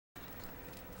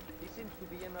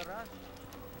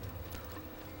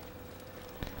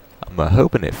I'm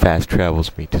hoping it fast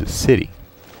travels me to the city,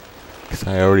 because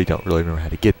I already don't really remember how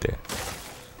to get there.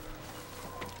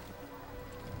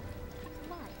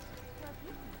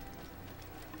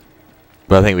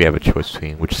 But I think we have a choice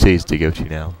between which cities to go to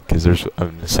now, because there's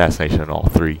an assassination in all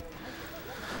three.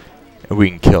 And we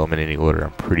can kill them in any order,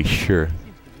 I'm pretty sure.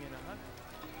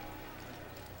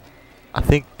 I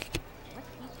think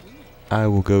I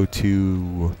will go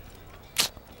to...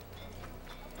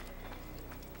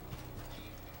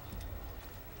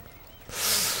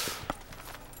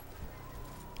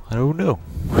 I don't know.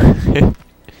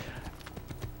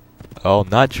 Oh,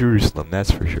 not Jerusalem, that's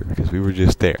for sure, because we were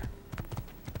just there.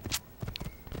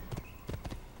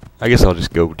 I guess I'll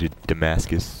just go to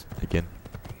Damascus again.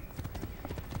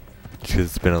 Just because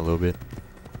it's been a little bit.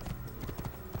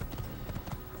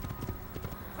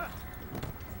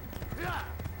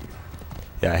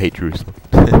 Yeah, I hate Jerusalem.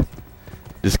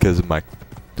 Just because of my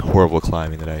horrible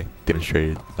climbing that I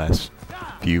demonstrated last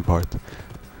few parts.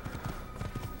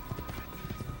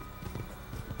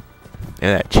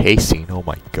 And that chase scene, oh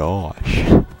my gosh.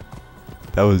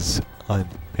 That was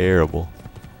unbearable.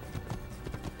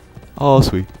 Oh,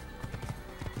 sweet.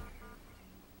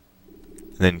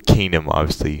 And then Kingdom,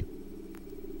 obviously,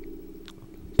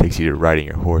 takes you to riding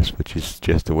your horse, which is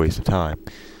just a waste of time.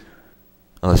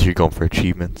 Unless you're going for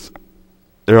achievements.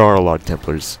 There are a lot of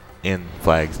Templars and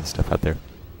flags and stuff out there.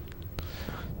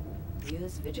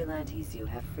 Use vigilantes you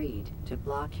have freed to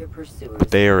block your pursuers.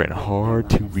 But they are in hard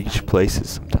to reach places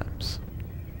sometimes.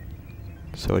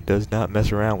 So it does not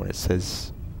mess around when it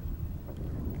says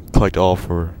collect all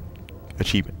for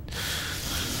achievement.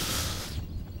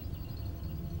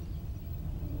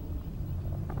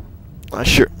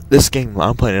 Sure, this game,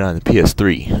 I'm playing it on the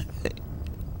PS3.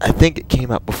 I think it came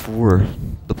out before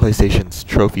the PlayStation's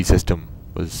trophy system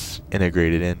was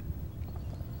integrated in.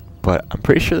 But I'm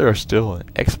pretty sure there are still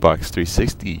Xbox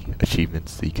 360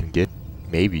 achievements that you can get.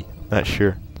 Maybe. Not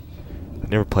sure. I've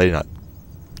never played it on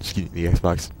the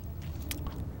Xbox.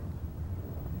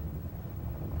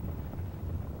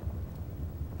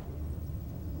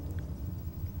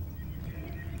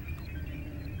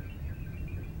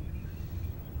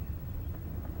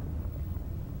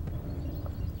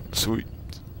 Sweet.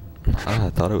 I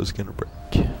thought it was gonna break.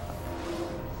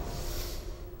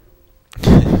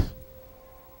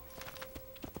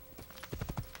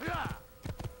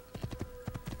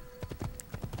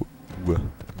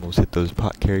 Almost hit those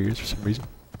pot carriers for some reason.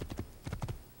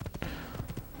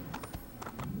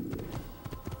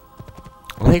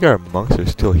 I think our monks are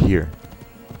still here.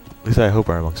 At least I hope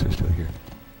our monks are still here.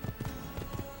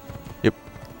 Yep.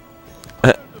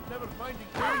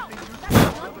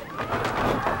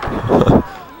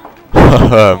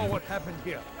 What happened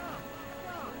here?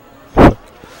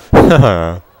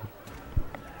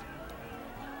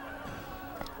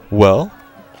 Well,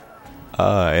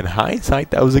 in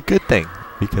hindsight, that was a good thing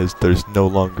because there's no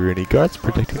longer any guards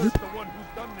protecting it.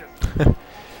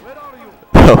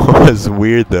 That was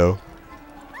weird, though.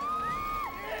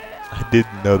 I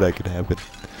didn't know that could happen.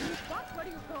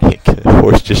 The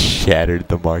horse just shattered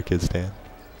the market stand.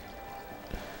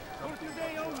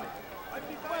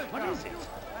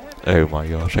 Oh my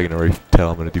gosh, I can already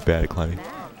tell I'm gonna do bad at climbing.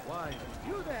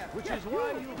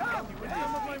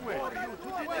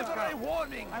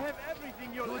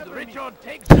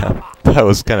 That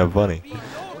was kind of funny. I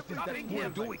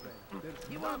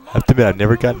have to admit, I've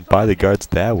never gotten by the guards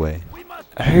that way.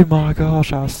 Oh my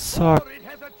gosh, I suck.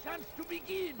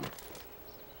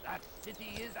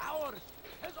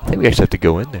 I think we actually have to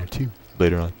go in there too,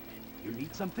 later on.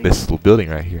 This little building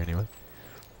right here, anyway.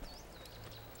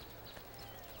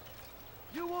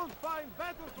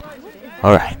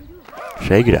 Alright,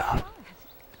 shake it off.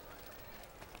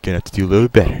 Gonna have to do a little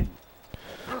better.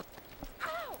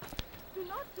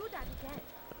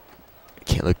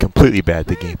 Can't look completely bad at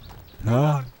the game.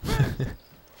 Ah.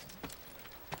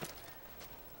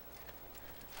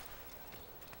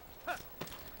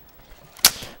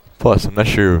 Plus, I'm not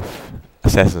sure if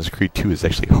Assassin's Creed 2 is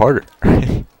actually harder.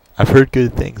 I've heard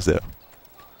good things, though.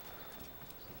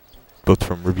 Both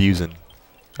from reviews and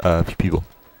a few people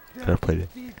that have played it.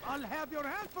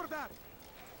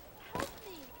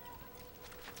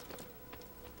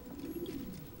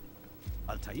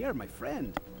 Altair, my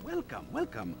friend. Welcome,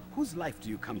 welcome. Whose life do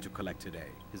you come to collect today?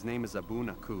 His name is Abu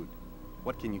Nakud.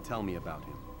 What can you tell me about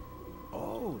him?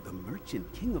 Oh, the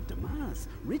merchant king of Damas.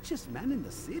 Richest man in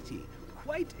the city.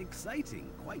 Quite exciting,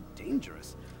 quite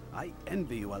dangerous. I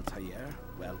envy you, Altair.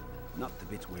 Well, Not the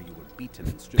bit where you were beaten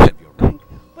and stripped of your rank,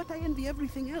 but I envy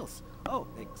everything else. Oh,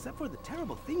 except for the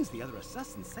terrible things the other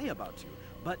assassins say about you.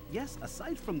 But yes,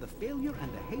 aside from the failure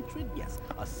and the hatred, yes,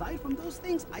 aside from those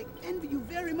things, I envy you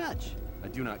very much. I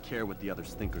do not care what the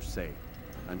others think or say.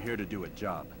 I'm here to do a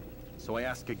job. So I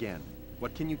ask again,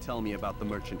 what can you tell me about the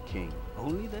Merchant King?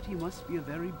 Only that he must be a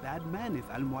very bad man if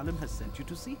Al-Mualim has sent you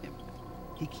to see him.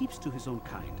 He keeps to his own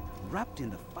kind, wrapped in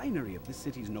the finery of this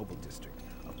city's noble district.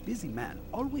 A busy man,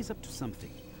 always up to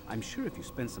something. I'm sure if you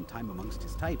spend some time amongst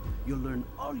his type, you'll learn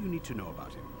all you need to know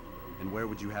about him. And where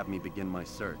would you have me begin my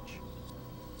search?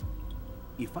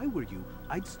 If I were you,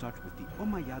 I'd start with the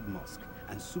Umayyad Mosque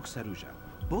and Souq Saruja,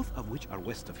 both of which are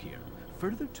west of here.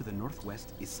 Further to the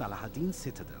northwest is Salahaddin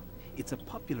Citadel. It's a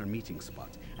popular meeting spot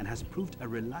and has proved a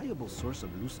reliable source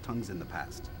of loose tongues in the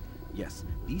past. Yes,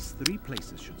 these 3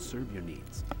 places should serve your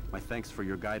needs. My thanks for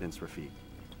your guidance, Rafik.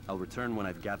 I'll return when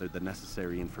I've gathered the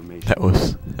necessary information. I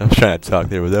was trying to talk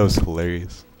there, but that was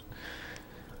hilarious.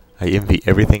 I envy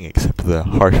everything except the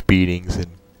harsh beatings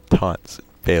and taunts and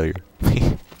failure.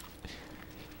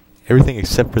 Everything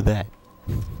except for that.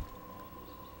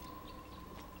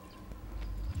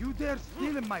 You dare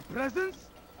steal in my presence?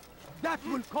 That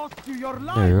will cost you your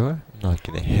life! No, I'm not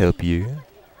gonna help you.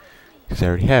 Because I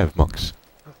already have monks.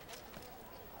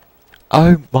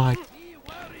 Oh my...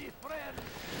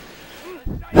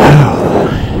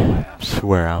 I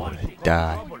swear I'm gonna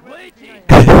die.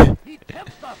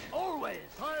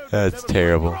 That's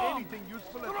terrible. I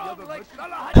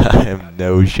am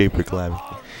no shape or calamity.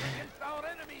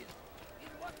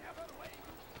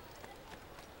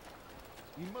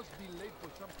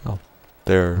 Oh,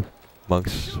 there are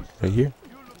monks right here.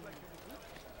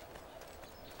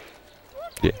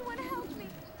 Yeah.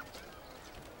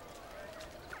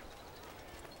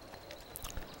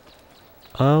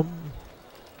 I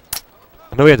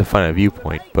know we have to find a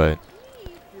viewpoint, but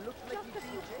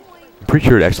I'm pretty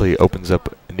sure it actually opens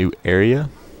up a new area.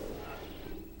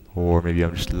 Or maybe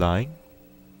I'm just lying.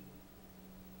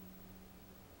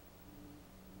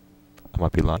 I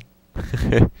might be lying.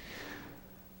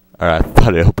 Alright, I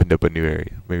thought it opened up a new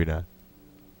area. Maybe not.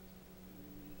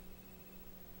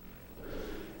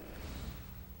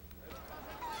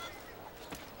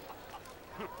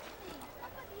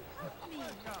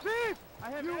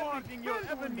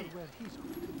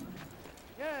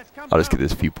 I'll just get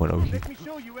this viewpoint over here. Let me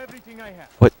show you everything I have.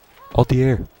 What? All the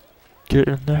air. Get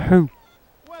in the hole.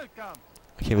 Welcome.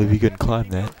 I can't believe you couldn't climb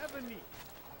that.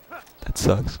 That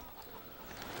sucks.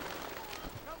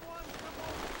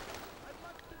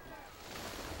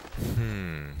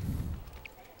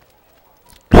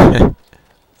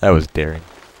 That was daring.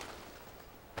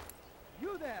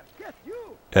 You there, get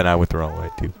you. And I went the wrong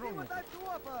way too. See what I've to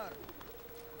offer.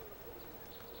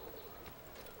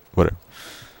 Whatever.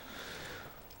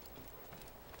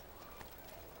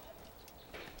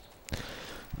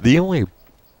 The only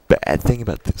bad thing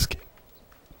about this game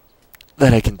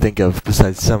that I can think of,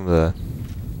 besides some of the...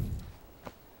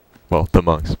 Well, the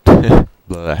monks. Blah.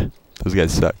 Those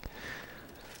guys suck.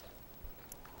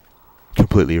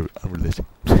 Completely unrealistic.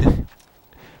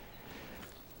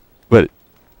 But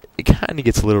it kind of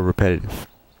gets a little repetitive.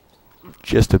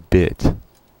 Just a bit.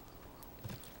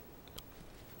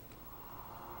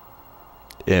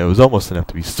 Yeah, it was almost enough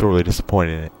to be sorely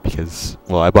disappointed in it because,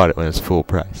 well, I bought it when it was full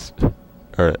price.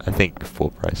 Or I think full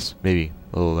price. Maybe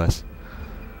a little less.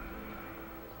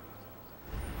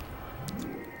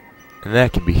 And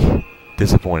that can be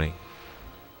disappointing.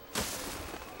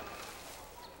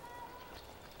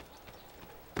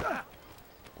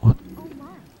 What?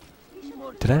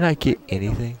 Did I not get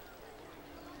anything?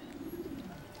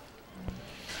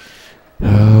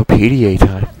 Oh, PDA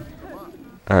time.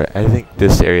 Alright, I think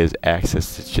this area's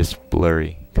access is just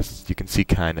blurry. Because you can see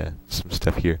kinda some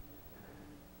stuff here.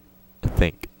 I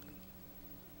think.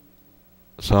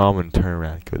 So I'm gonna turn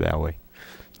around and go that way.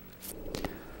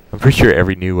 I'm pretty sure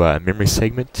every new memory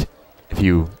segment, if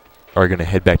you are gonna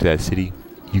head back to that city,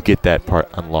 you get that part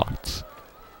unlocked.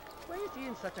 Why is he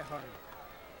in such a hurry?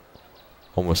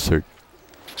 Almost certain.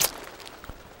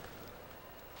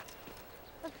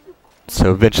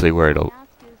 So eventually where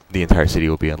the entire city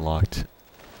will be unlocked.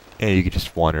 And you can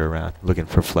just wander around looking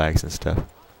for flags and stuff.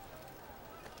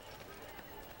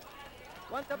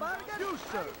 Want a bargain? You,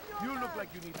 sir. You look like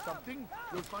you need something.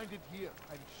 You'll find it here.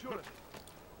 I'm sure of it.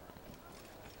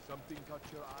 Something caught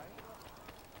your eye?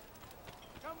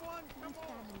 Come on, come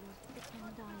on.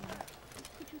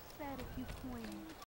 Could you spare a few coins?